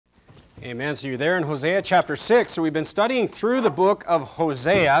Amen. So you're there in Hosea chapter 6. So we've been studying through the book of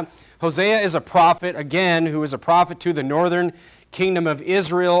Hosea. Hosea is a prophet, again, who is a prophet to the northern kingdom of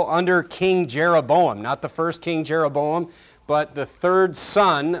Israel under King Jeroboam. Not the first King Jeroboam, but the third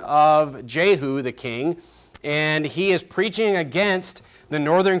son of Jehu, the king. And he is preaching against the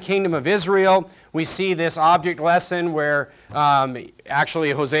northern kingdom of Israel. We see this object lesson where actually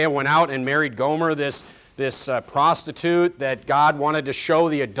Hosea went out and married Gomer, this prostitute that God wanted to show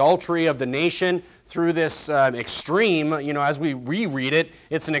the adultery of the nation through this extreme, as we reread it,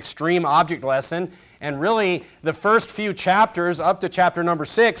 it's an extreme object lesson. And really, the first few chapters, up to chapter number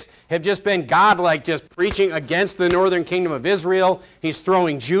 6, have just been God just preaching against the northern kingdom of Israel. He's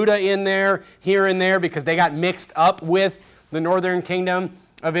throwing Judah in there, here and there, because they got mixed up with the northern kingdom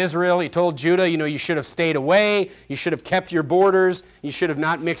of Israel. He told Judah, you should have stayed away, you should have kept your borders, you should have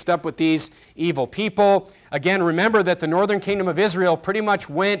not mixed up with these evil people. Again, remember that the northern kingdom of Israel pretty much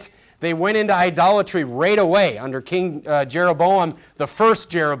went into idolatry right away under King Jeroboam, the first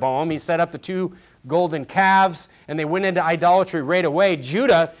Jeroboam. He set up the two golden calves, and they went into idolatry right away.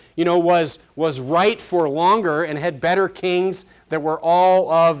 Judah, was right for longer and had better kings that were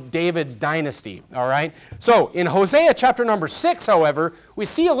all of David's dynasty, all right? So in Hosea chapter number 6, however, we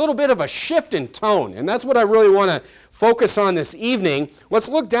see a little bit of a shift in tone, and that's what I really want to focus on this evening. Let's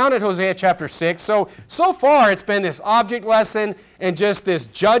look down at Hosea chapter 6. So far it's been this object lesson and just this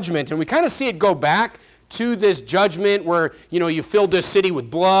judgment, and we kind of see it go back to this judgment where, you filled this city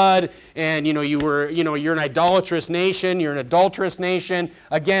with blood and, you're an idolatrous nation, you're an adulterous nation.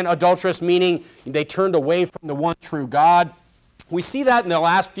 Again, adulterous meaning they turned away from the one true God. We see that in the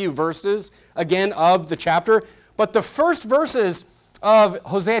last few verses, again, of the chapter. But the first verses of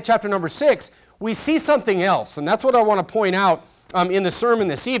Hosea chapter number 6, we see something else. And that's what I want to point out in the sermon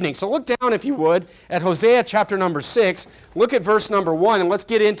this evening. So look down, if you would, at Hosea chapter number 6. Look at verse number 1, and let's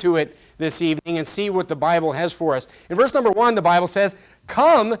get into it this evening and see what the Bible has for us. In verse number 1, the Bible says,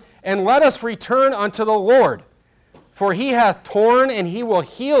 "Come and let us return unto the Lord, for he hath torn and he will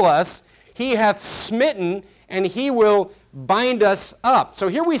heal us. He hath smitten and he will bind us up." So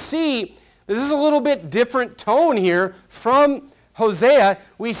here we see, this is a little bit different tone here from Hosea.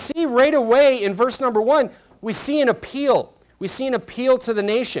 We see right away in verse number 1, we see an appeal. We see an appeal to the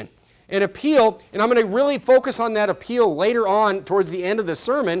nation. An appeal, and I'm going to really focus on that appeal later on towards the end of the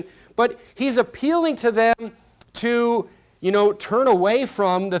sermon, but he's appealing to them to, turn away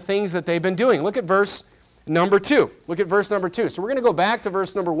from the things that they've been doing. Look at verse number 2. Look at verse number 2. So we're going to go back to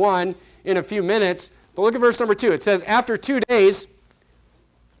verse number 1 in a few minutes, but look at verse number 2. It says, "After 2 days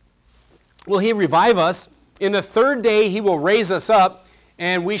will he revive us. In the third day he will raise us up,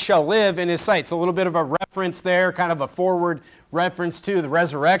 and we shall live in his sight." So a little bit of a reference there, kind of a forward reference to the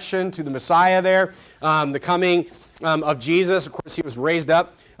resurrection, to the Messiah there, the coming of Jesus. Of course, he was raised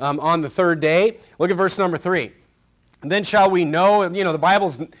up on the third day. Look at verse number 3. "Then shall we know," the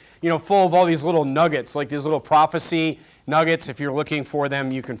Bible's full of all these little nuggets, like these little prophecy nuggets. If you're looking for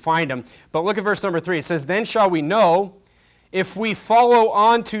them, you can find them. But look at verse number 3. It says, "Then shall we know, if we follow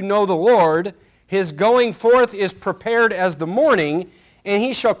on to know the Lord, his going forth is prepared as the morning, and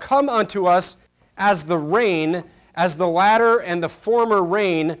he shall come unto us as the rain, as the latter and the former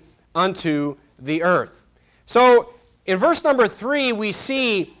rain unto the earth." So in verse number 3, we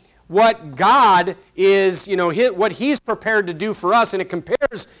see what God is, what he's prepared to do for us, and it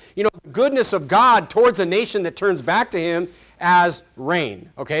compares, the goodness of God towards a nation that turns back to him as rain.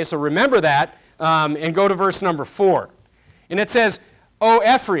 Okay, so remember that, and go to verse number 4. And it says, "O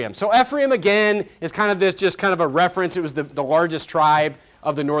Ephraim." So Ephraim, again, is kind of this, just kind of a reference. It was the largest tribe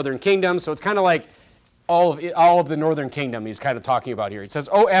of the northern kingdom, so it's kind of like all of the northern kingdom he's kind of talking about here. He says,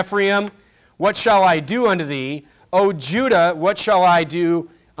 "O Ephraim, what shall I do unto thee? O Judah, what shall I do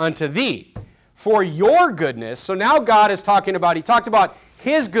unto thee? For your goodness," so now God is talking about, he talked about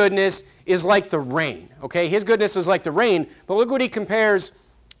his goodness is like the rain, okay? His goodness is like the rain, but look what he compares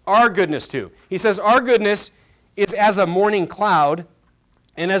our goodness to. He says, "Our goodness is as a morning cloud,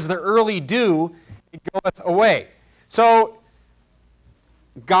 and as the early dew, it goeth away." So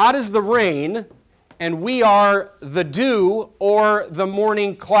God is the rain, and we are the dew or the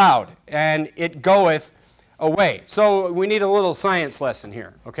morning cloud, and it goeth away. So we need a little science lesson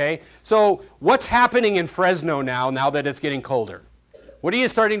here, okay? So what's happening in Fresno now that it's getting colder? What are you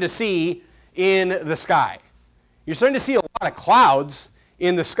starting to see in the sky? You're starting to see a lot of clouds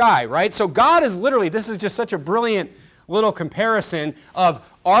in the sky, right? So God is literally, this is just such a brilliant little comparison of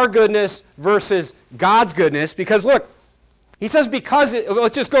our goodness versus God's goodness, because look, he says,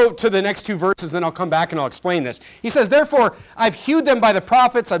 let's just go to the next two verses, then I'll come back and I'll explain this. He says, "Therefore I've hewed them by the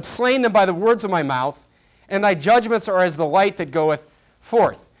prophets, I've slain them by the words of my mouth, and thy judgments are as the light that goeth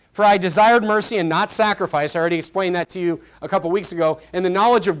forth. For I desired mercy and not sacrifice. I already explained that to you a couple weeks ago. And the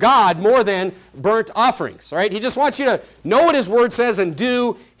knowledge of God more than burnt offerings. All right? He just wants you to know what his word says and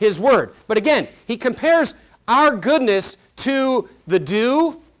do his word. But again, he compares our goodness to the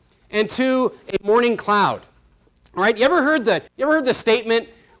dew and to a morning cloud. All right? You ever heard the statement?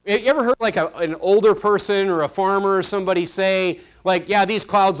 You ever heard like an older person or a farmer or somebody say, like, yeah, these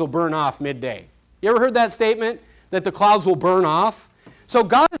clouds will burn off midday? You ever heard that statement? That the clouds will burn off? So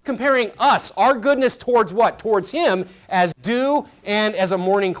God is comparing us, our goodness, towards what? Towards him as dew and as a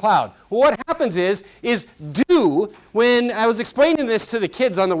morning cloud. Well, what happens is dew, when I was explaining this to the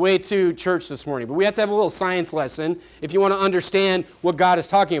kids on the way to church this morning, but we have to have a little science lesson if you want to understand what God is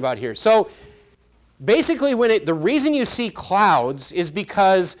talking about here. So basically, the reason you see clouds is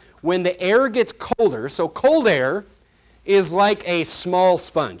because when the air gets colder, so cold air is like a small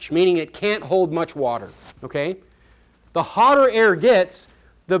sponge, meaning it can't hold much water, okay? The hotter air gets,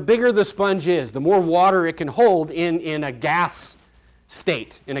 the bigger the sponge is, the more water it can hold in a gas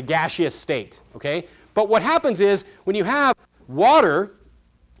state, in a gaseous state, okay? But what happens is when you have water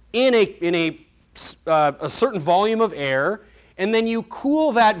in a certain volume of air, and then you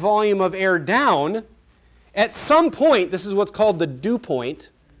cool that volume of air down, at some point, this is what's called the dew point,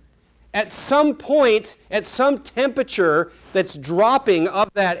 at some point, at some temperature that's dropping of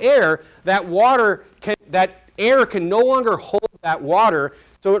that air, that air can no longer hold that water,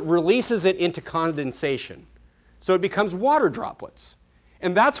 so it releases it into condensation. So it becomes water droplets.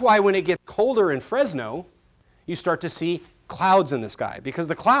 And that's why when it gets colder in Fresno, you start to see clouds in the sky, because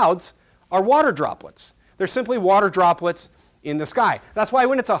the clouds are water droplets. They're simply water droplets in the sky. That's why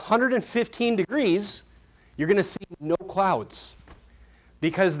when it's 115 degrees, you're going to see no clouds,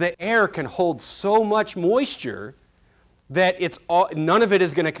 because the air can hold so much moisture that none of it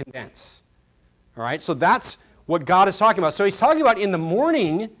is going to condense. All right, so that's what God is talking about. So he's talking about in the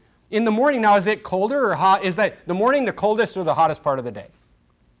morning. In the morning, now, is it colder or hot? Is that the morning the coldest or the hottest part of the day?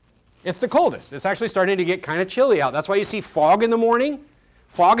 It's the coldest. It's actually starting to get kind of chilly out. That's why you see fog in the morning.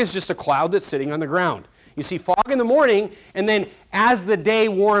 Fog is just a cloud that's sitting on the ground. You see fog in the morning, and then as the day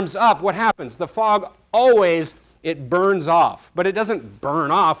warms up, what happens? The fog it burns off. But it doesn't burn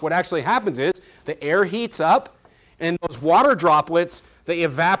off. What actually happens is the air heats up, and those water droplets, they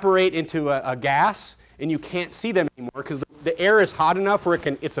evaporate into a gas, and you can't see them anymore because the air is hot enough where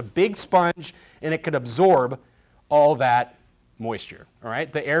it's a big sponge, and it could absorb all that moisture. All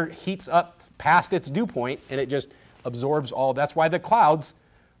right? The air heats up past its dew point, and it just absorbs all. That's why the clouds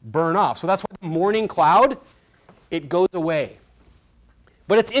burn off. So that's why the morning cloud, it goes away.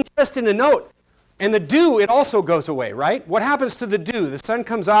 But it's interesting to note, and the dew, it also goes away, right? What happens to the dew? The sun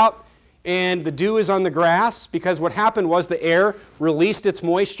comes out, and the dew is on the grass, because what happened was the air released its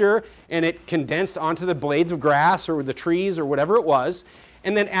moisture, and it condensed onto the blades of grass or the trees or whatever it was.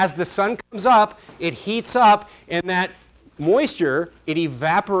 And then as the sun comes up, it heats up, and that moisture, it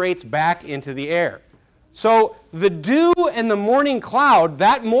evaporates back into the air. So the dew and the morning cloud,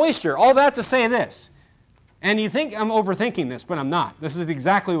 that moisture, all that to say this, and you think I'm overthinking this, but I'm not. This is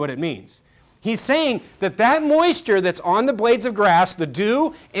exactly what it means. He's saying that that moisture that's on the blades of grass, the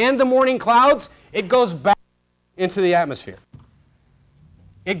dew and the morning clouds, it goes back into the atmosphere.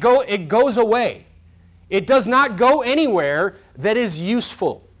 It goes away. It does not go anywhere that is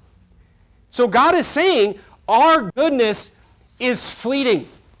useful. So God is saying our goodness is fleeting.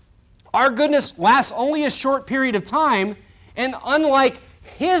 Our goodness lasts only a short period of time, and unlike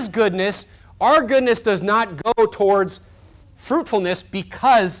his goodness, our goodness does not go towards fruitfulness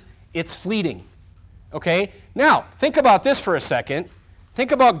because it's fleeting. Okay? Now, think about this for a second.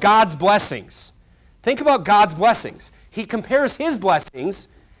 Think about God's blessings. Think about God's blessings. He compares his blessings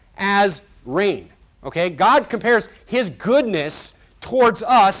as rain. Okay? God compares his goodness towards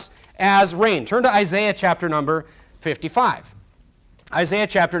us as rain. Turn to Isaiah chapter number 55. Isaiah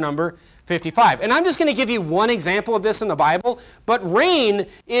chapter number 55. And I'm just going to give you one example of this in the Bible, but rain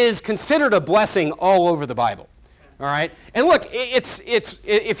is considered a blessing all over the Bible. All right? And look,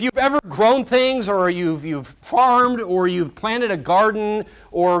 if you've ever grown things, or you've farmed, or you've planted a garden,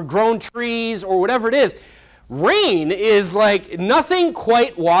 or grown trees, or whatever it is, rain is like nothing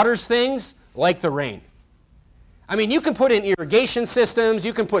quite waters things like the rain. I mean, you can put in irrigation systems,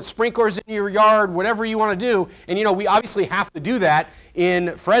 you can put sprinklers in your yard, whatever you want to do. And you know, we obviously have to do that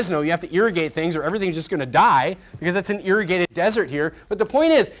in Fresno. You have to irrigate things or everything's just going to die because it's an irrigated desert here. But the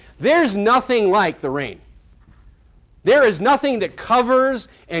point is, there's nothing like the rain. There is nothing that covers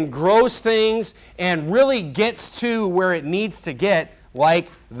and grows things and really gets to where it needs to get like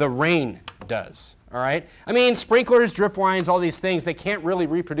the rain does. All right? I mean, sprinklers, drip lines, all these things, they can't really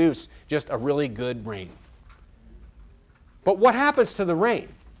reproduce just a really good rain. But what happens to the rain?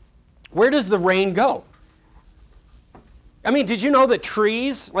 where does the rain go? I mean, did you know that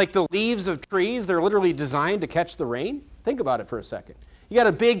trees, like the leaves of trees, they're literally designed to catch the rain? Think about it for a second. You got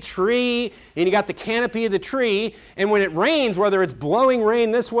a big tree, and you got the canopy of the tree, and when it rains, whether it's blowing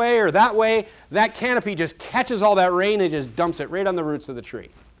rain this way or that way, that canopy just catches all that rain and just dumps it right on the roots of the tree.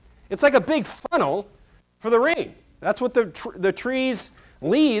 It's like a big funnel for the rain. That's what the tree's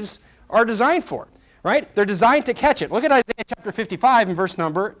leaves are designed for, right? They're designed to catch it. Look at Isaiah chapter 55 and verse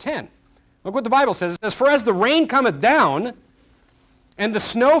number 10. Look what the Bible says. It says, "For as the rain cometh down, and the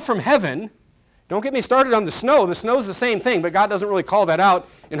snow from heaven," don't get me started on the snow. The snow's the same thing, but God doesn't really call that out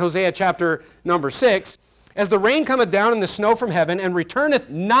in Hosea chapter number 6. "As the rain cometh down and the snow from heaven, and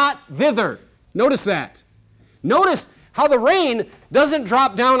returneth not thither." Notice that. Notice how the rain doesn't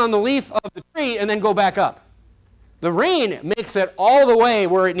drop down on the leaf of the tree and then go back up. The rain makes it all the way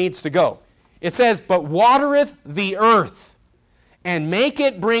where it needs to go. It says, "But watereth the earth, and make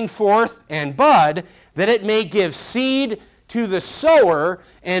it bring forth and bud, that it may give seed to the sower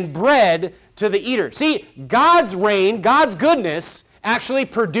and bread to the eater." See, God's rain, God's goodness, actually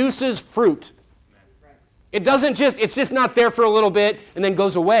produces fruit. It's just not there for a little bit and then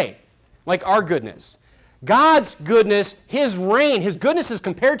goes away, like our goodness. God's goodness, His rain, His goodness is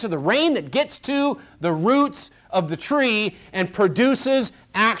compared to the rain that gets to the roots of the tree and produces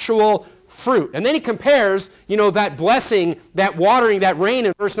actual fruit. And then he compares, that blessing, that watering, that rain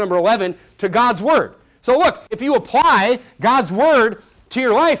in verse number 11 to God's Word. So look, if you apply God's Word to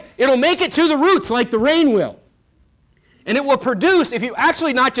your life, it'll make it to the roots like the rain will. And it will produce, if you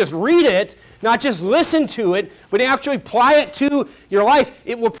actually not just read it, not just listen to it, but actually apply it to your life,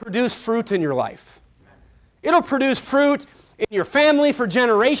 it will produce fruit in your life. It'll produce fruit in your family for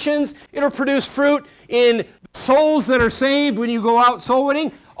generations. It'll produce fruit in souls that are saved when you go out soul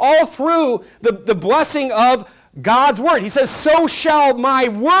winning, all through the blessing of God's Word. He says, "So shall my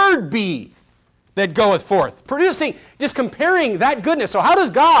word be that goeth forth." Producing, just comparing that goodness. So how does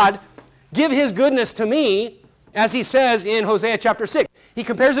God give His goodness to me, as He says in Hosea chapter 6? He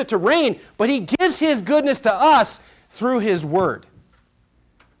compares it to rain, but He gives His goodness to us through His Word,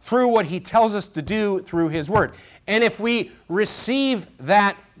 through what He tells us to do through His Word. And if we receive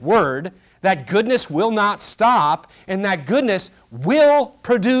that Word, that goodness will not stop, and that goodness will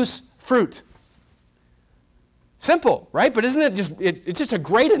produce fruit. Simple, right? But isn't it just, it's just a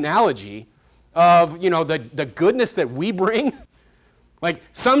great analogy of, the goodness that we bring. Like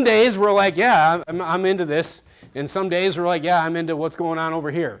some days we're like, yeah, I'm into this. And some days we're like, yeah, I'm into what's going on over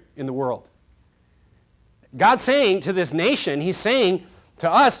here in the world. God's saying to this nation, He's saying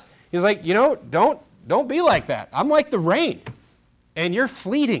to us, He's like, don't be like that. I'm like the rain, and you're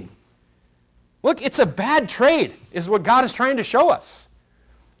fleeting. Look, it's a bad trade, is what God is trying to show us.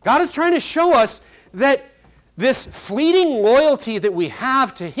 God is trying to show us that this fleeting loyalty that we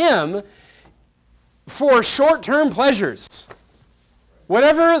have to Him for short-term pleasures,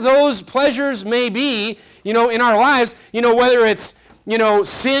 whatever those pleasures may be, in our lives, whether it's,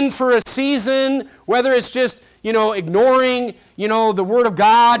 sin for a season, whether it's just, ignoring, the Word of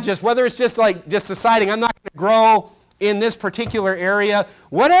God, whether it's just deciding I'm not going to grow in this particular area,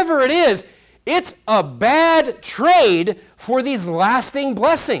 whatever it is, it's a bad trade for these lasting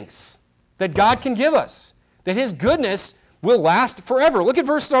blessings that God can give us, that His goodness will last forever. Look at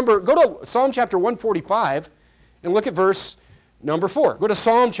go to Psalm chapter 145 and look at verse number 4. Go to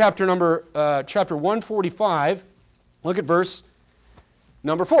Psalm chapter 145, look at verse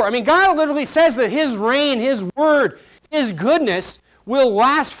number 4. I mean, God literally says that His reign, His Word, His goodness will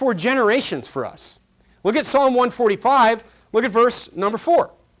last for generations for us. Look at Psalm 145, look at verse number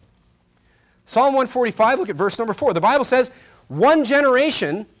 4. Psalm 145, look at verse number 4. The Bible says, "One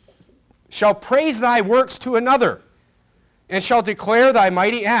generation shall praise thy works to another, and shall declare thy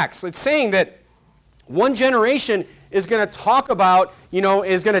mighty acts." It's saying that one generation is going to talk about,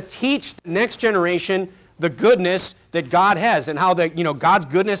 is going to teach the next generation the goodness that God has, and how God's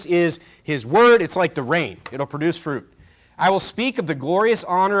goodness is His Word. It's like the rain. It'll produce fruit. "I will speak of the glorious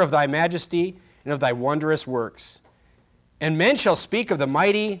honor of thy majesty and of thy wondrous works. And men shall speak of the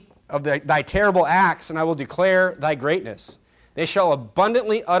mighty of thy terrible acts, and I will declare thy greatness. They shall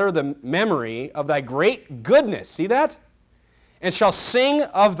abundantly utter the memory of thy great goodness." See that? "And shall sing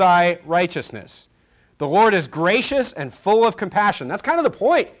of thy righteousness. The Lord is gracious and full of compassion." That's kind of the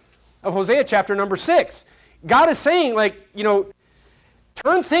point of Hosea chapter number 6. God is saying,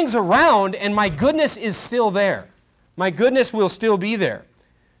 turn things around, and my goodness is still there. My goodness will still be there.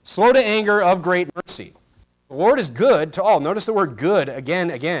 "Slow to anger, of great mercy. The Lord is good to all." Notice the word good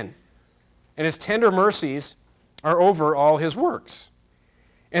again. "And His tender mercies are over all His works.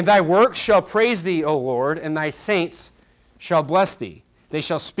 And thy works shall praise thee, O Lord, and thy saints shall bless thee. They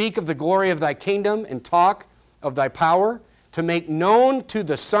shall speak of the glory of thy kingdom and talk of thy power, to make known to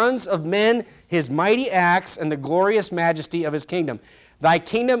the sons of men his mighty acts and the glorious majesty of his kingdom. Thy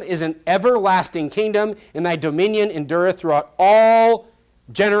kingdom is an everlasting kingdom, and thy dominion endureth throughout all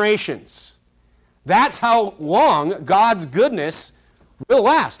generations. That's how long God's goodness will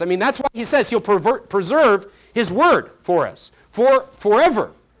last. I mean, that's why he says he'll preserve his word for us,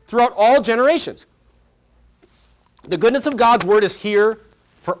 forever, throughout all generations. The goodness of God's word is here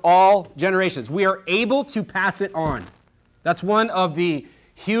for all generations. We are able to pass it on. That's one of the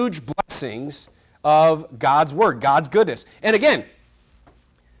huge blessings of God's word, God's goodness. And again,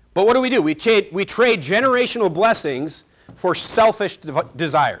 but what do? We trade generational blessings for selfish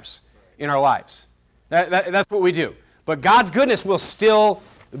desires in our lives. That's what we do. But God's goodness will still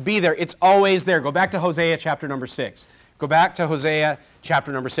be there. It's always there. Go back to Hosea chapter number 6. Go back to Hosea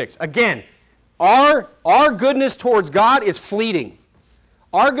chapter number 6. Again, our goodness towards God is fleeting.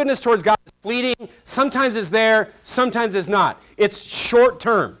 Our goodness towards God is fleeting. Sometimes it's there, sometimes it's not. It's short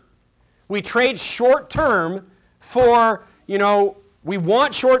term. We trade short term for, we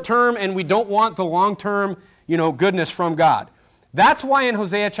want short term and we don't want the long term, goodness from God. That's why in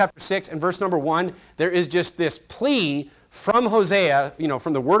Hosea chapter 6 and verse number 1, there is just this plea from Hosea,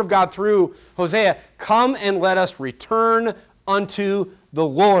 from the word of God through Hosea, come and let us return unto the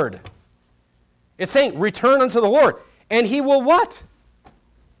Lord. It's saying, return unto the Lord. And he will what?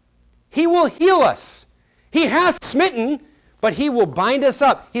 He will heal us. He hath smitten, but he will bind us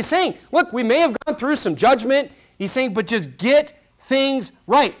up. He's saying, look, we may have gone through some judgment. He's saying, but just get things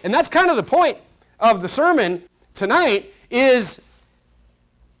right. And that's kind of the point of the sermon tonight is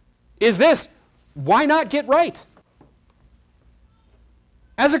this: why not get right?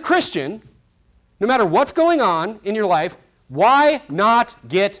 As a Christian, no matter what's going on in your life, why not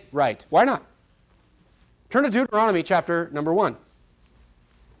get right? Why not? Turn to Deuteronomy chapter number 1.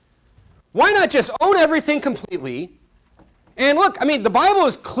 Why not just own everything completely? And look, I mean, the Bible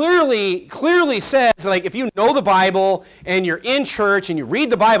is clearly says, like, if you know the Bible and you're in church and you read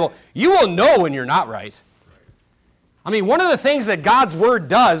the Bible, you will know when you're not right. I mean, one of the things that God's Word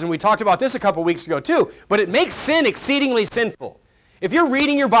does, and we talked about this a couple weeks ago too, but it makes sin exceedingly sinful. If you're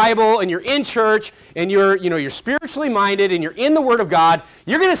reading your Bible and you're in church and you're spiritually minded and you're in the Word of God,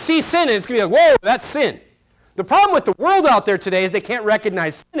 you're going to see sin and it's going to be like, whoa, that's sin. The problem with the world out there today is they can't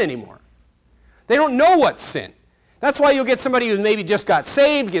recognize sin anymore. They don't know what's sin. That's why you'll get somebody who maybe just got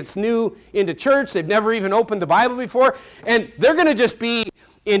saved, gets new into church, they've never even opened the Bible before, and they're going to just be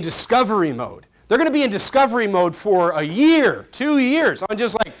in discovery mode. They're going to be in discovery mode for a year, 2 years. I'm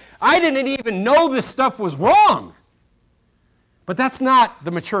just like, I didn't even know this stuff was wrong. But that's not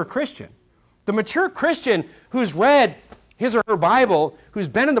the mature Christian. The mature Christian who's read his or her Bible, who's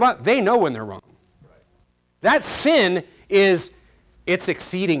been in the Bible, they know when they're wrong. That sin it's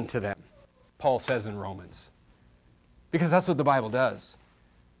exceeding to them, Paul says in Romans. Because that's what the Bible does.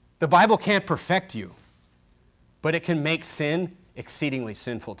 The Bible can't perfect you, but it can make sin exceedingly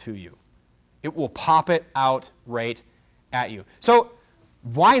sinful to you. It will pop it out right at you. So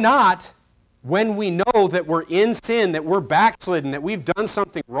why not, when we know that we're in sin, that we're backslidden, that we've done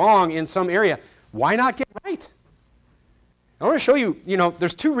something wrong in some area, why not get right? I want to show you,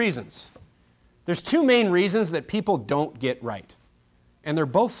 there's two reasons. There's two main reasons that people don't get right. And they're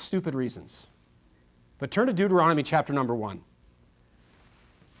both stupid reasons. But turn to Deuteronomy chapter number 1.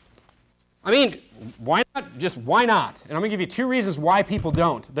 I mean, why not? Just why not? And I'm going to give you two reasons why people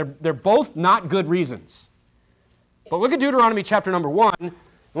don't. They're both not good reasons. But look at Deuteronomy chapter number 1, and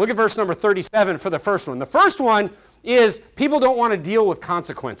look at verse number 37 for the first one. The first one is people don't want to deal with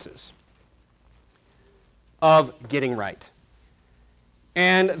consequences of getting right.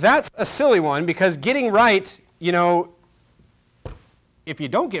 And that's a silly one, because getting right, if you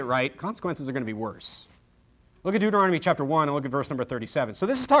don't get right, consequences are going to be worse. Look at Deuteronomy chapter 1 and look at verse number 37. So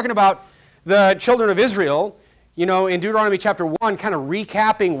this is talking about the children of Israel, in Deuteronomy chapter 1, kind of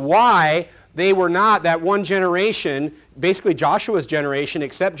recapping why they were not, that one generation, basically Joshua's generation,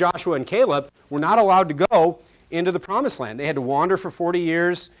 except Joshua and Caleb, were not allowed to go into the promised land. They had to wander for 40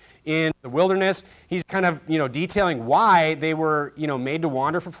 years in the wilderness. He's kind of, detailing why they were, made to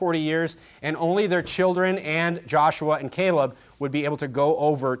wander for 40 years, and only their children and Joshua and Caleb would be able to go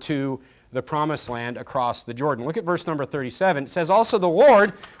over to the promised land across the Jordan. Look at verse number 37. It says, also the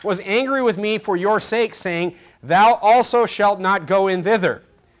Lord was angry with me for your sake, saying, thou also shalt not go in thither.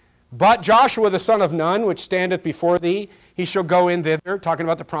 But Joshua the son of Nun, which standeth before thee, he shall go in thither, talking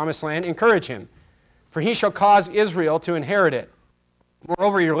about the promised land, encourage him. For he shall cause Israel to inherit it.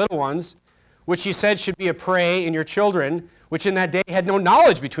 Moreover, your little ones, which he said should be a prey, and your children, which in that day had no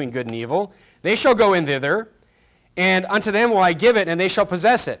knowledge between good and evil, they shall go in thither, and unto them will I give it, and they shall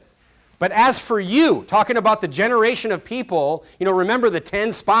possess it. But as for you, talking about the generation of people, remember the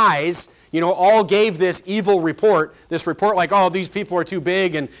 10 spies, all gave this evil report, like, oh, these people are too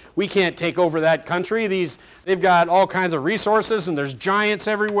big and we can't take over that country. They've got all kinds of resources and there's giants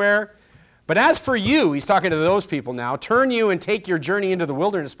everywhere. But as for you, he's talking to those people now, turn you and take your journey into the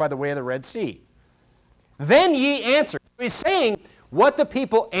wilderness by the way of the Red Sea. Then ye answered. So he's saying what the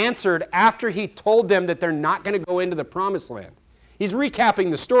people answered after he told them that they're not going to go into the promised land. He's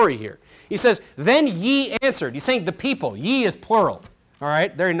recapping the story here. He says, then ye answered. He's saying the people. Ye is plural. All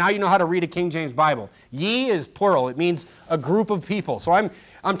right? There, now you know how to read a King James Bible. Ye is plural. It means a group of people. So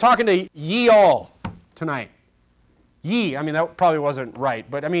I'm talking to ye all tonight. Ye, that probably wasn't right,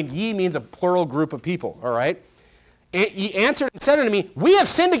 but ye means a plural group of people, all right? And ye answered and said unto me, we have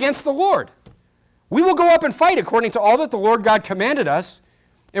sinned against the Lord. We will go up and fight according to all that the Lord God commanded us.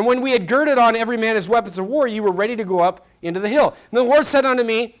 And when we had girded on every man his weapons of war, ye were ready to go up into the hill. And the Lord said unto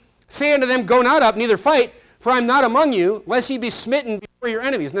me, say unto them, go not up, neither fight, for I am not among you, lest ye be smitten before your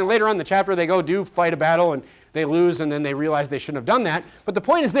enemies. And then later on in the chapter, they go do fight a battle, and they lose, and then they realize they shouldn't have done that. But the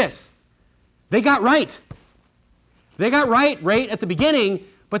point is this. They got right. They got right at the beginning,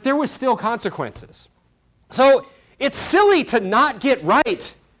 but there was still consequences. So it's silly to not get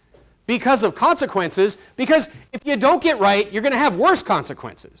right because of consequences, because if you don't get right, you're going to have worse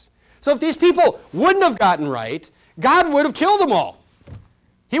consequences. So if these people wouldn't have gotten right, God would have killed them all.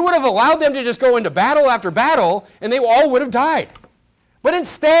 He would have allowed them to just go into battle after battle, and they all would have died. But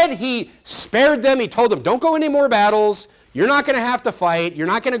instead, he spared them. He told them, don't go into more battles. You're not going to have to fight. You're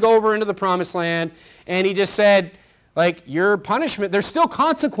not going to go over into the promised land. And he just said, like, your punishment, there's still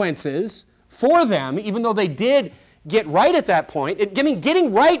consequences for them, even though they did get right at that point.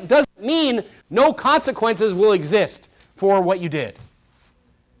 Getting right doesn't mean no consequences will exist for what you did.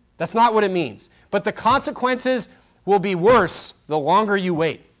 That's not what it means. But the consequences will be worse the longer you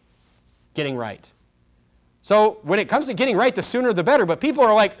wait getting right. So when it comes to getting right, the sooner the better. But people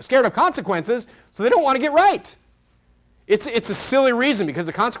are like scared of consequences, so they don't want to get right. It's a silly reason, because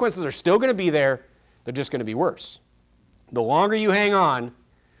the consequences are still going to be there. They're just going to be worse. The longer you hang on,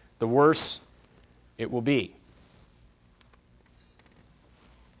 the worse it will be.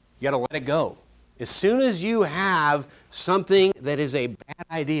 You got to let it go. As soon as you have something that is a bad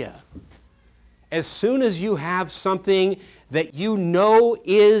idea, as soon as you have something that you know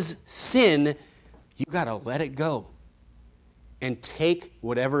is sin, you got to let it go and take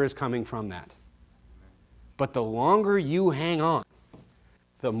whatever is coming from that. But the longer you hang on,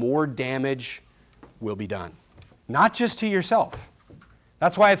 the more damage will be done. Not just to yourself.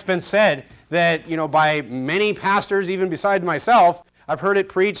 That's why it's been said that, by many pastors, even beside myself, I've heard it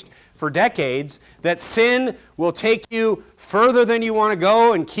preached for decades, that sin will take you further than you want to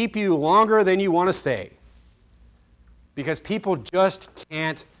go and keep you longer than you want to stay. Because people just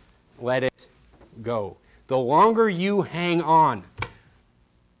can't let it go. The longer you hang on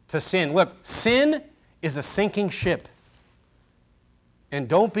to sin. Look, sin is a sinking ship. And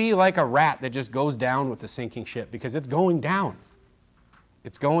don't be like a rat that just goes down with the sinking ship, because it's going down.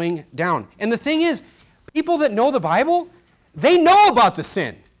 It's going down. And the thing is, people that know the Bible, they know about the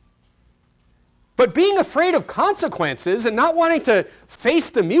sin. But being afraid of consequences and not wanting to face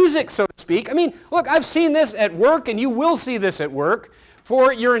the music, so to speak, look, I've seen this at work, and you will see this at work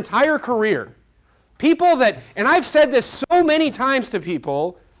for your entire career. People that, and I've said this so many times to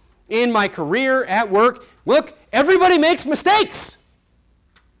people in my career, at work, look, everybody makes mistakes.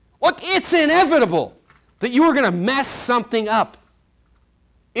 Look, it's inevitable that you are going to mess something up.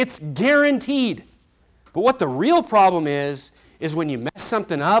 It's guaranteed. But what the real problem is when you mess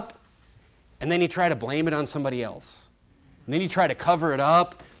something up and then you try to blame it on somebody else. And then you try to cover it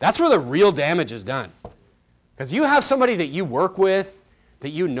up. That's where the real damage is done. Because you have somebody that you work with, that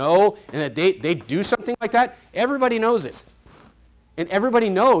you know, and that they do something like that, everybody knows it. And everybody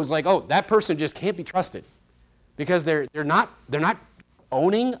knows, like, oh, that person just can't be trusted. Because they're not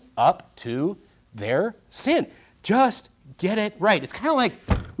owning up to their sin. Just get it right. It's kind of like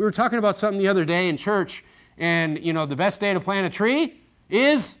we were talking about something the other day in church, and the best day to plant a tree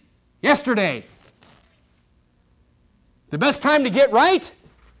is yesterday. The best time to get right?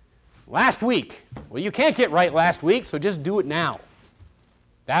 Last week. Well, you can't get right last week, so just do it now.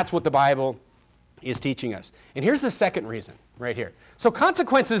 That's what the Bible is teaching us. And here's the second reason right here. So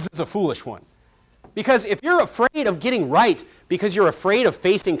consequences is a foolish one. Because if you're afraid of getting right because you're afraid of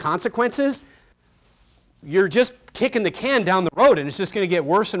facing consequences, you're just kicking the can down the road, and it's just going to get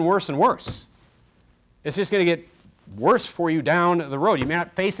worse and worse and worse. It's just going to get worse for you down the road. You may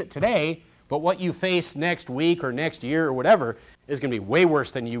not face it today, but what you face next week or next year or whatever is going to be way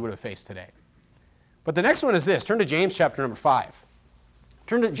worse than you would have faced today. But the next one is this. Turn to James chapter number 5.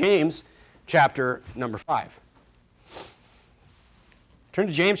 Turn to James chapter number 5. Turn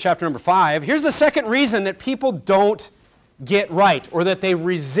to James chapter number 5. Here's the second reason that people don't get right, or that they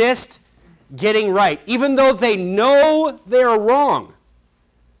resist getting right, even though they know they are wrong.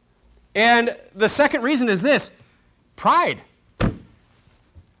 And the second reason is this: pride.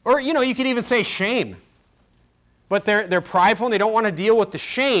 Or, you could even say shame. But they're prideful and they don't want to deal with the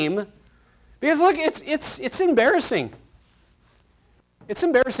shame. Because look, it's embarrassing. It's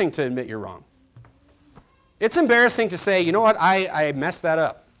embarrassing to admit you're wrong. It's embarrassing to say, you know what, I messed that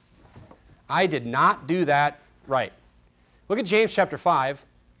up. I did not do that right. Look at James chapter 5,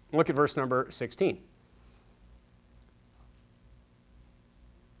 and look at verse number 16.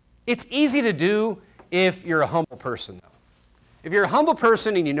 It's easy to do if you're a humble person, though. If you're a humble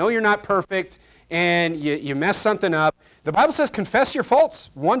person and you know you're not perfect and you mess something up, the Bible says confess your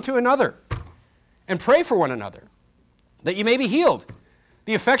faults one to another and pray for one another, that you may be healed.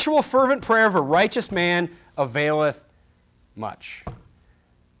 The effectual fervent prayer of a righteous man availeth much.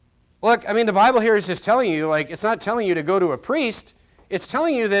 Look, the Bible here is just telling you, it's not telling you to go to a priest. It's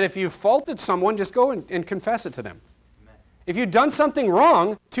telling you that if you've faulted someone, just go and confess it to them. Amen. If you've done something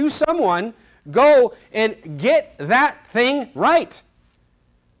wrong to someone, go and get that thing right.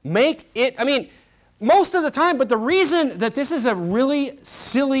 Make it, most of the time, but the reason that this is a really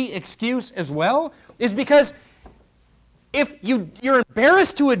silly excuse as well is because if you're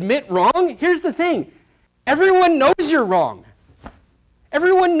embarrassed to admit wrong, here's the thing. Everyone knows you're wrong.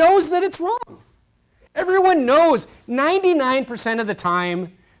 Everyone knows that it's wrong. Everyone knows 99% of the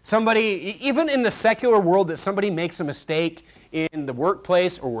time somebody, even in the secular world, that somebody makes a mistake in the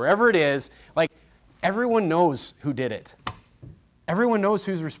workplace or wherever it is, everyone knows who did it. Everyone knows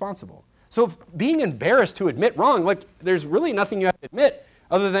who's responsible. So if being embarrassed to admit wrong, there's really nothing you have to admit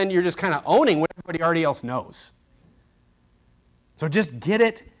other than you're just kind of owning what everybody already else knows. So just get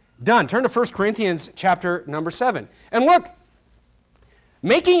it done. Turn to 1 Corinthians chapter number 7. And look,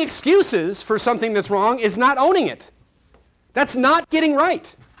 making excuses for something that's wrong is not owning it. That's not getting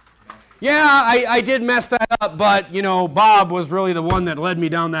right. Yeah, I did mess that up, but, Bob was really the one that led me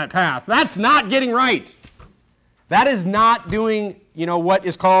down that path. That's not getting right. That is not doing, what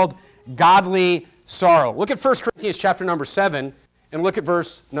is called godly sorrow. Look at 1 Corinthians chapter number 7 and look at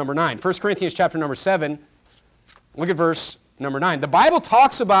verse number 9. 1 Corinthians chapter number 7, look at verse number 9. The Bible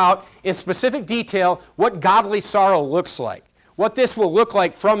talks about in specific detail what godly sorrow looks like, what this will look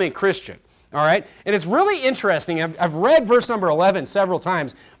like from a Christian. All right? And it's really interesting. I've read verse number 11 several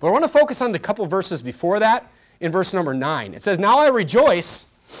times, but I want to focus on the couple verses before that in verse number 9. It says, "Now I rejoice,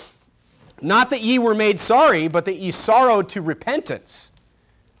 not that ye were made sorry, but that ye sorrowed to repentance."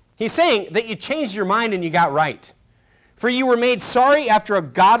 He's saying that you changed your mind and you got right. "For you were made sorry after a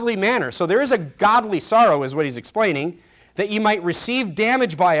godly manner." So there is a godly sorrow, is what he's explaining, "that ye might receive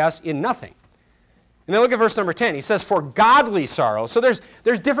damage by us in nothing." And then look at verse number 10. He says, "For godly sorrow." So there's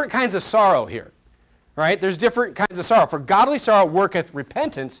different kinds of sorrow here. Right? There's different kinds of sorrow. "For godly sorrow worketh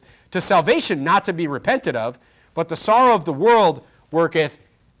repentance to salvation, not to be repented of, but the sorrow of the world worketh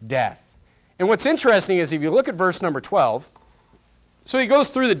death." And what's interesting is if you look at verse number 12, so he goes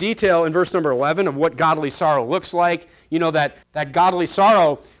through the detail in verse number 11 of what godly sorrow looks like. That godly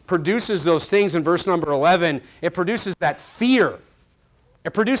sorrow produces those things in verse number 11. It produces that fear.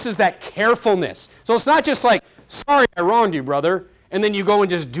 It produces that carefulness. So it's not just like, sorry, I wronged you, brother, and then you go and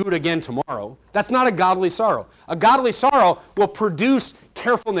just do it again tomorrow. That's not a godly sorrow. A godly sorrow will produce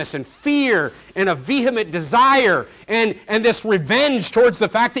carefulness and fear and a vehement desire and this revenge towards the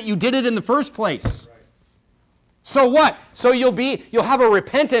fact that you did it in the first place. Right. So what? So you'll have a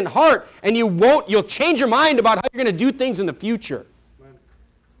repentant heart and you'll change your mind about how you're going to do things in the future. Right.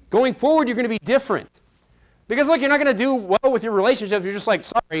 Going forward, you're going to be different. Because look, you're not going to do well with your relationship if you're just like,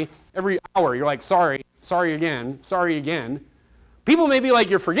 sorry, every hour. You're like, sorry again, sorry again. People may be like,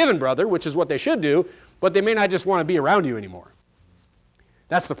 you're forgiven, brother, which is what they should do, but they may not just want to be around you anymore.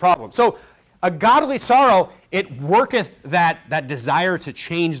 That's the problem. So a godly sorrow, it worketh that desire to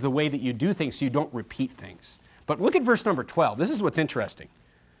change the way that you do things so you don't repeat things. But look at verse number 12. This is what's interesting.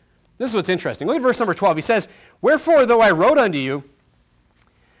 Look at verse number 12. He says, "Wherefore, though I wrote unto you,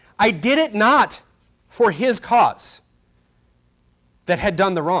 I did it not for his cause that had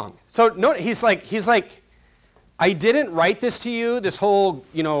done the wrong." So note, he's like, I didn't write this to you, this whole,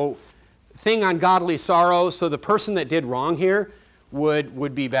 thing on godly sorrow, so the person that did wrong here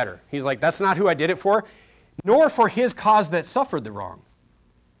would be better. He's like, that's not who I did it for, nor for his cause that suffered the wrong,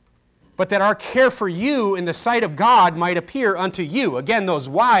 but that our care for you in the sight of God might appear unto you. Again, those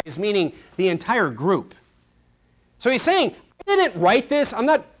wise, meaning the entire group. So he's saying, I didn't write this. I'm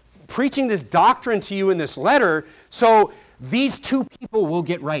not preaching this doctrine to you in this letter so these two people will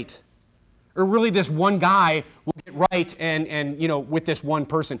get right. Or really this one guy will get right and with this one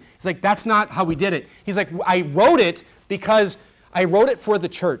person. He's like, that's not how we did it. He's like, I wrote it because I wrote it for the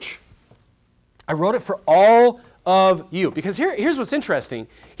church. I wrote it for all of you. Because here's what's interesting.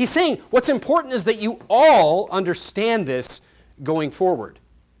 He's saying what's important is that you all understand this going forward.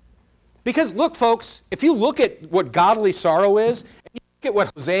 Because look, folks, if you look at what godly sorrow is, and you look at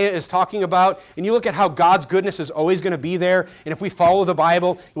what Hosea is talking about, and you look at how God's goodness is always going to be there, and if we follow the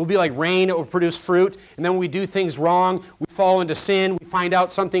Bible, it will be like rain, it will produce fruit, and then when we do things wrong, we fall into sin, we find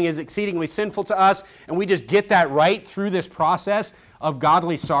out something is exceedingly sinful to us, and we just get that right through this process of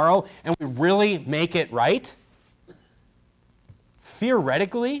godly sorrow, and we really make it right.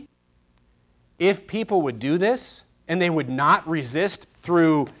 Theoretically, if people would do this, and they would not resist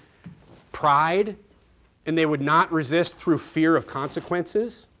through pride, and they would not resist through fear of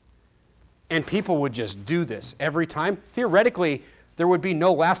consequences, and people would just do this every time, theoretically, there would be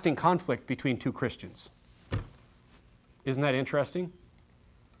no lasting conflict between two Christians. Isn't that interesting?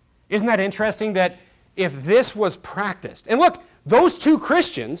 Isn't that interesting that if this was practiced, and look, those two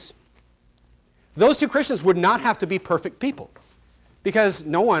Christians would not have to be perfect people, because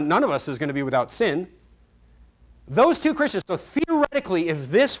none of us is going to be without sin. Those two Christians, so theoretically, if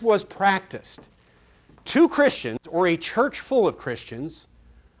this was practiced, two Christians or a church full of Christians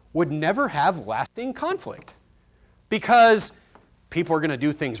would never have lasting conflict because people are going to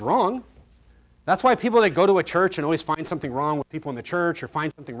do things wrong. That's why people that go to a church and always find something wrong with people in the church or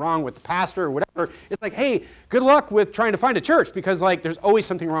find something wrong with the pastor or whatever, it's like, hey, good luck with trying to find a church because there's always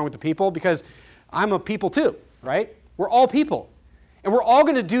something wrong with the people because I'm a people too, right? We're all people. And we're all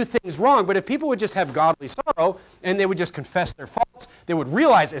going to do things wrong, but if people would just have godly sorrow and they would just confess their faults, they would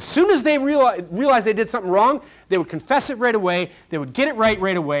realize, as soon as they realize they did something wrong, they would confess it right away, they would get it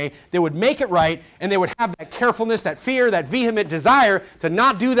right away, they would make it right, and they would have that carefulness, that fear, that vehement desire to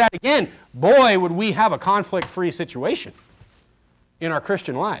not do that again. Boy, would we have a conflict-free situation in our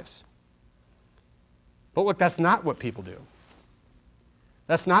Christian lives. But look, that's not what people do.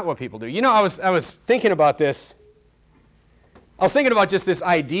 That's not what people do. You know, I was thinking about this. I was thinking about just this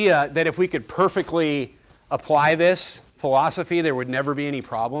idea that if we could perfectly apply this philosophy, there would never be any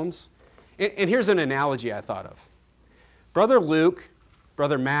problems. And here's an analogy I thought of. Brother Luke,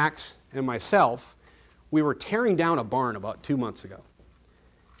 Brother Max, and myself, we were tearing down a barn about 2 months ago.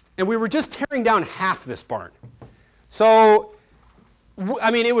 And we were just tearing down half this barn. So, I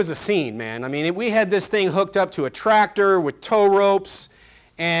mean, it was a scene, man. I mean, we had this thing hooked up to a tractor with tow ropes.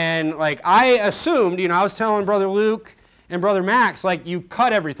 And, I assumed, I was telling Brother Luke and Brother Max, you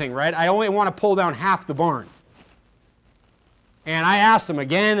cut everything, right? I only want to pull down half the barn. And I asked him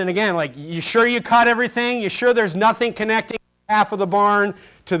again and again, you sure you cut everything? You sure there's nothing connecting half of the barn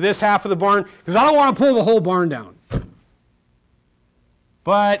to this half of the barn? Because I don't want to pull the whole barn down.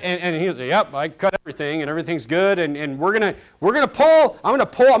 But, and he was like, yep, I cut everything and everything's good and we're gonna pull, I'm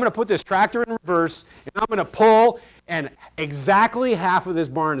gonna put this tractor in reverse and I'm gonna pull and exactly half of this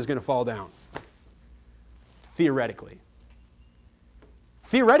barn is gonna fall down. Theoretically.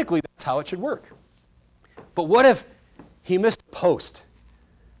 Theoretically, that's how it should work. But what if he missed a post?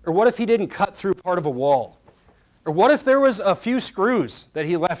 Or what if he didn't cut through part of a wall? Or what if there was a few screws that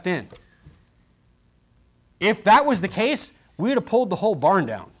he left in? If that was the case, we would have pulled the whole barn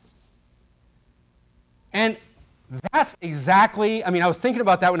down. And that's exactly, I was thinking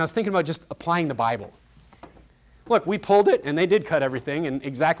about that when I was thinking about just applying the Bible. Look, we pulled it, and they did cut everything, and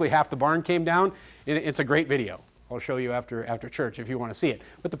exactly half the barn came down. It's a great video. I'll show you after church if you want to see it.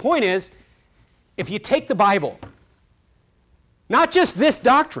 But the point is, if you take the Bible, not just this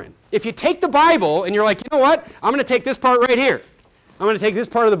doctrine, if you take the Bible and you're like, you know what, I'm going to take this part right here. I'm going to take this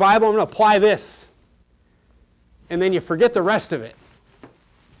part of the Bible, I'm going to apply this. And then you forget the rest of it.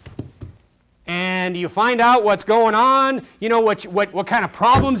 And you find out what's going on, what kind of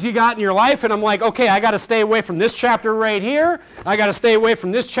problems you got in your life, and I'm like, okay, I got to stay away from this chapter right here, I got to stay away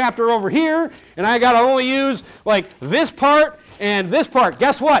from this chapter over here, and I got to only use this part and this part.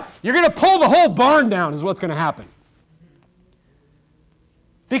 Guess what? You're going to pull the whole barn down is what's going to happen.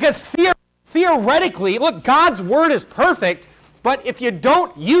 Because theoretically, look, God's word is perfect, but if you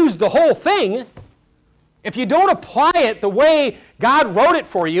don't use the whole thing, if you don't apply it the way God wrote it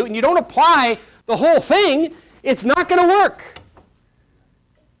for you, and you don't apply the whole thing, it's not going to work.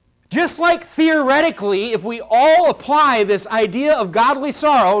 Just like theoretically, if we all apply this idea of godly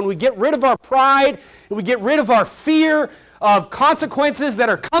sorrow, and we get rid of our pride, and we get rid of our fear of consequences that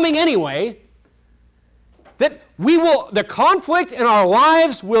are coming anyway, that the conflict in our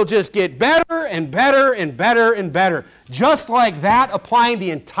lives will just get better and better and better and better. Just like that, applying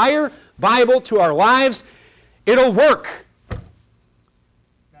the entire Bible to our lives, it'll work.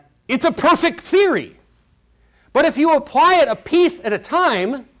 It's a perfect theory. But if you apply it a piece at a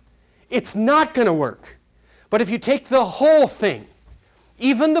time, it's not going to work. But if you take the whole thing,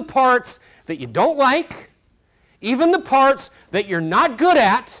 even the parts that you don't like, even the parts that you're not good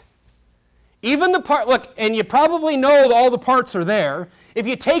at, even the part, look, and you probably know that all the parts are there. If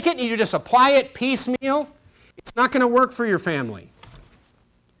you take it and you just apply it piecemeal, it's not going to work for your family.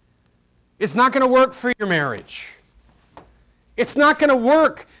 It's not going to work for your marriage. It's not going to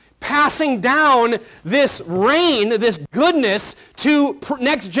work passing down this reign, this goodness to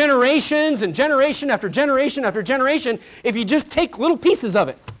next generations and generation after generation after generation if you just take little pieces of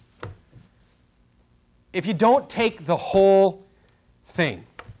it. If you don't take the whole thing.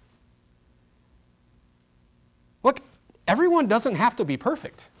 Look, everyone doesn't have to be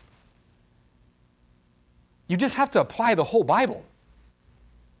perfect. You just have to apply the whole Bible.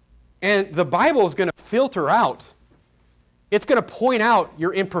 And the Bible is going to filter out. It's going to point out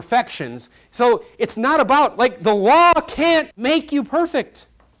your imperfections. So it's not about, like, the law can't make you perfect.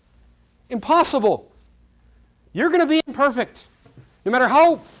 Impossible. You're going to be imperfect. No matter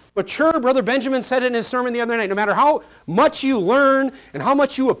how mature, Brother Benjamin said in his sermon the other night, no matter how much you learn and how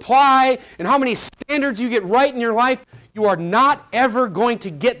much you apply and how many standards you get right in your life, you are not ever going to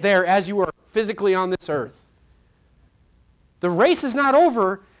get there as you are physically on this earth. The race is not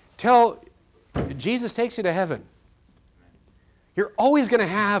over till Jesus takes you to heaven. You're always going to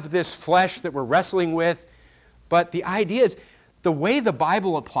have this flesh that we're wrestling with, but the idea is the way the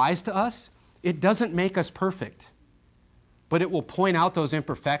Bible applies to us, it doesn't make us perfect, but it will point out those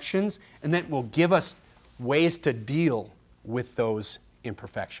imperfections and then will give us ways to deal with those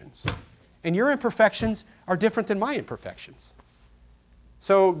imperfections. And your imperfections are different than my imperfections.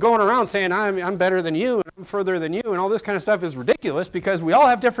 So going around saying I'm better than you and I'm further than you and all this kind of stuff is ridiculous because we all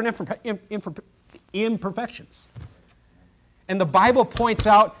have different imperfections. And the Bible points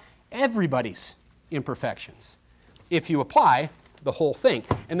out everybody's imperfections if you apply the whole thing.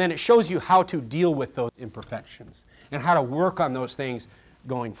 And then it shows you how to deal with those imperfections and how to work on those things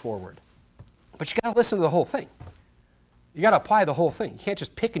going forward. But you got to listen to the whole thing. You got to apply the whole thing. You can't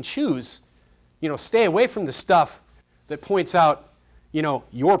just pick and choose, stay away from the stuff that points out,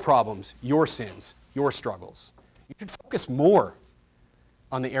 your problems, your sins, your struggles. You should focus more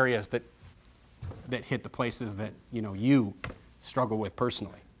on the areas that hit the places that, you struggle with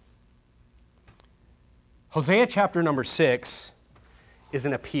personally. Hosea chapter number 6 is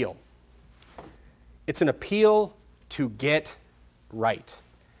an appeal. It's an appeal to get right.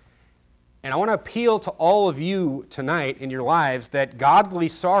 And I want to appeal to all of you tonight in your lives that godly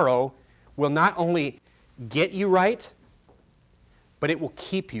sorrow will not only get you right, but it will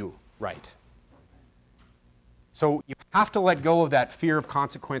keep you right. So you have to let go of that fear of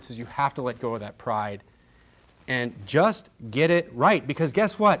consequences. You have to let go of that pride and just get it right. Because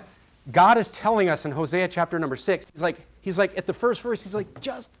guess what? God is telling us in Hosea chapter number 6, he's like at the first verse, he's like,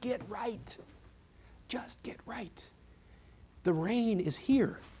 just get right. Just get right. The rain is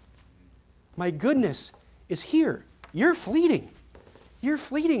here. My goodness is here. You're fleeting. You're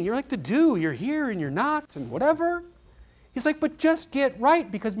fleeting. You're like the dew. You're here and you're not and whatever. He's like, but just get right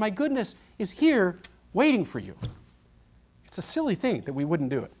because my goodness is here waiting for you. It's a silly thing that we wouldn't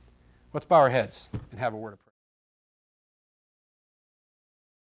do it. Let's bow our heads and have a word of prayer.